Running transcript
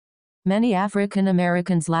Many African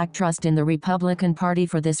Americans lack trust in the Republican Party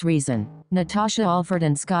for this reason. Natasha Alford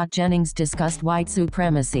and Scott Jennings discussed white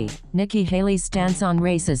supremacy, Nikki Haley's stance on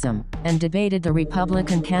racism, and debated the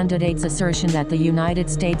Republican candidate's assertion that the United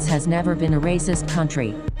States has never been a racist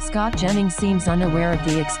country. Scott Jennings seems unaware of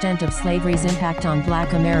the extent of slavery's impact on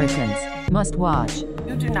Black Americans. Must watch.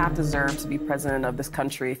 You do not deserve to be president of this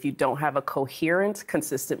country if you don't have a coherent,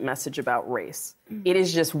 consistent message about race. It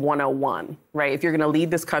is just 101, right? If you're going to lead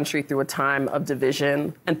this country through a time of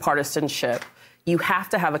division and partisanship, you have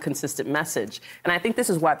to have a consistent message. And I think this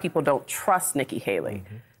is why people don't trust Nikki Haley.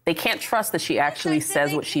 They can't trust that she actually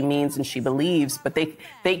says what she means and she believes, but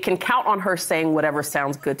they can count on her saying whatever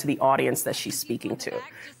sounds good to the audience that she's speaking to.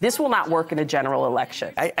 This will not work in a general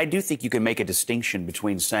election. I do think you can make a distinction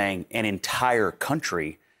between saying an entire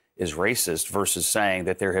country is racist versus saying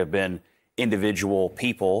that there have been individual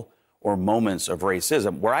people or moments of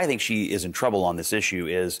racism. Where I think she is in trouble on this issue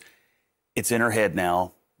is it's in her head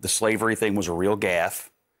now. The slavery thing was a real gaffe.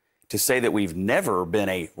 To say that we've never been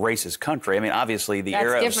a racist country, I mean, obviously the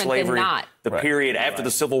era of slavery, the period after the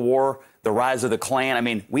Civil War, the rise of the Klan, I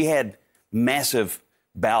mean, we had massive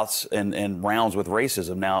bouts and rounds with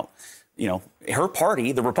racism. Now, you know, her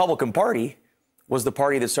party, the Republican Party, was the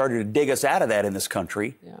party that started to dig us out of that in this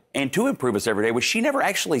country and to improve us every day, which she never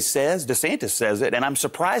actually says. DeSantis says it, and I'm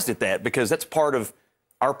surprised at that because that's part of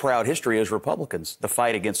our proud history as Republicans, the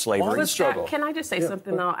fight against slavery. Well, struggle. Can I just say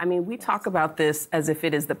something, though? I mean, we talk about this as if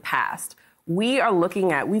it is the past.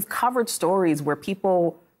 We've covered stories where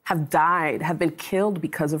people have died, have been killed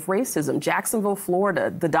because of racism. Jacksonville,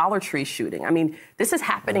 Florida, the Dollar Tree shooting. I mean, this is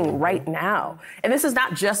happening right now. And this is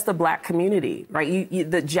not just the Black community, right?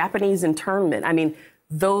 The Japanese internment. I mean,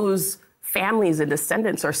 those families and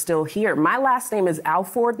descendants are still here. My last name is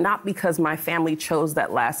Alford, not because my family chose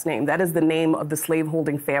that last name. That is the name of the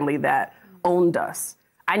slaveholding family that owned us.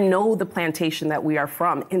 I know the plantation that we are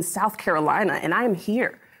from in South Carolina, and I am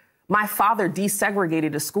here. My father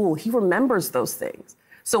desegregated a school. He remembers those things.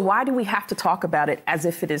 So why do we have to talk about it as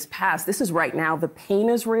if it is past? This is right now. The pain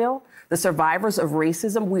is real. The survivors of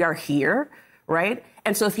racism, we are here, right?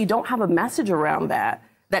 And so if you don't have a message around that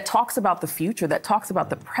talks about the future, that talks about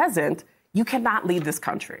the present, you cannot lead this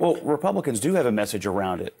country. Well, Republicans do have a message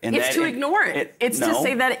around it. And it's to ignore it. It's to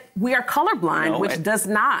say that we are colorblind, which does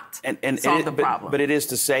not solve the problem. But it is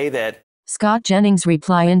to say that Scott Jennings'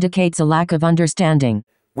 reply indicates a lack of understanding.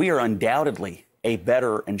 We are undoubtedly a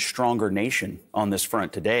better and stronger nation on this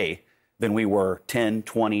front today than we were 10,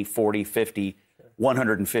 20, 40, 50,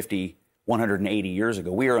 150, 180 years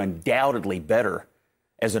ago. We are undoubtedly better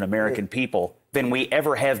as an American people than we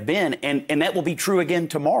ever have been, and that will be true again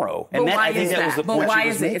tomorrow. And why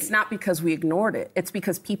is it? It's not because we ignored it. It's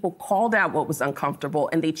because people called out what was uncomfortable,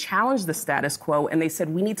 and they challenged the status quo, and they said,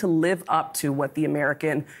 we need to live up to what the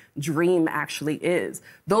American dream actually is.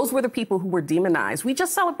 Those were the people who were demonized. We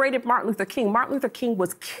just celebrated Martin Luther King. Martin Luther King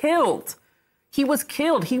was killed. He was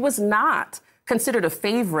killed. He was not considered a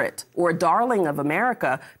favorite or a darling of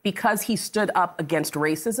America because he stood up against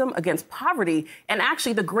racism, against poverty. And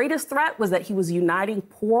actually, the greatest threat was that he was uniting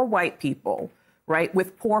poor white people, right,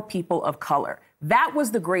 with poor people of color. That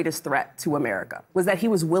was the greatest threat to America, was that he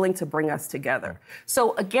was willing to bring us together.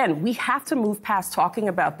 So again, we have to move past talking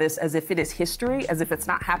about this as if it is history, as if it's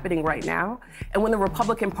not happening right now. And when the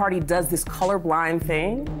Republican Party does this colorblind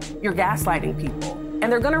thing, you're gaslighting people. And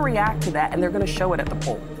they're going to react to that, and they're going to show it at the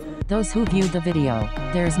polls. Those who viewed the video,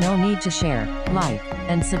 there is no need to share, like,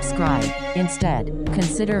 and subscribe. Instead,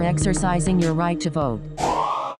 consider exercising your right to vote.